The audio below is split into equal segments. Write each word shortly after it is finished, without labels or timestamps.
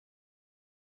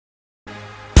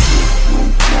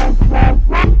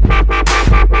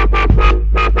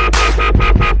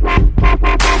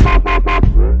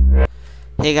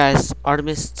Hey guys,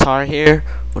 Artemis Tar here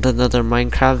with another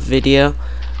Minecraft video.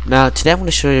 Now today I'm going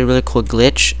to show you a really cool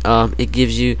glitch. It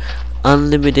gives you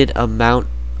unlimited amount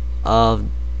of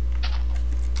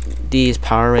these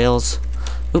power rails.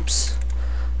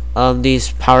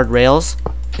 These powered rails.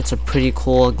 It's a pretty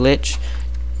cool glitch.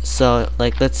 So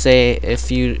like, let's say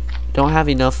if you don't have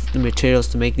enough materials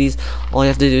to make these, all you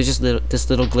have to do is just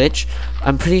this little glitch.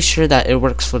 I'm pretty sure that it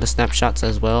works for the snapshots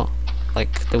as well,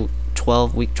 like the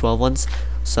week 12 ones.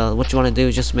 So what you want to do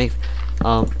is just make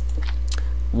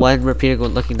one repeater go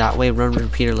looking that way, one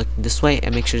repeater looking this way,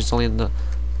 and make sure it's only in the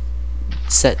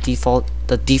default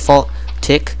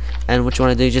tick. And what you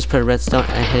want to do is just put a redstone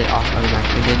and hit it off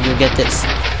automatically, and then you'll get this,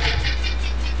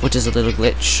 which is a little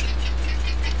glitch.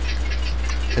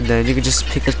 And then you can just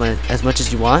pick as much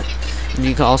as you want, and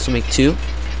you can also make two.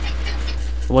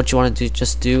 What you want to do is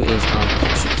what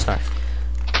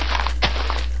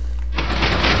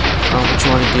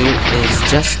you want to do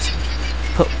is just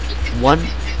put one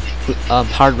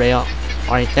powered rail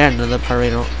right there, and another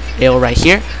powered rail right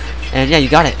here, and yeah, you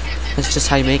got it. That's just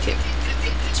how you make it.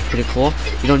 It's pretty cool.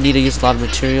 You don't need to use a lot of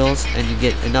materials, and you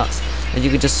get enough, and you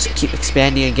can just keep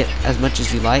expanding and get as much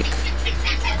as you like.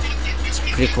 It's a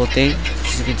pretty cool thing.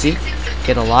 As you can see,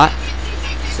 get a lot.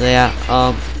 So yeah,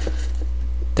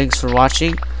 thanks for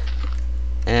watching,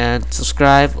 and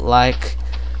subscribe, like,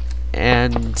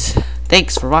 and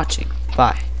thanks for watching.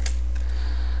 Bye.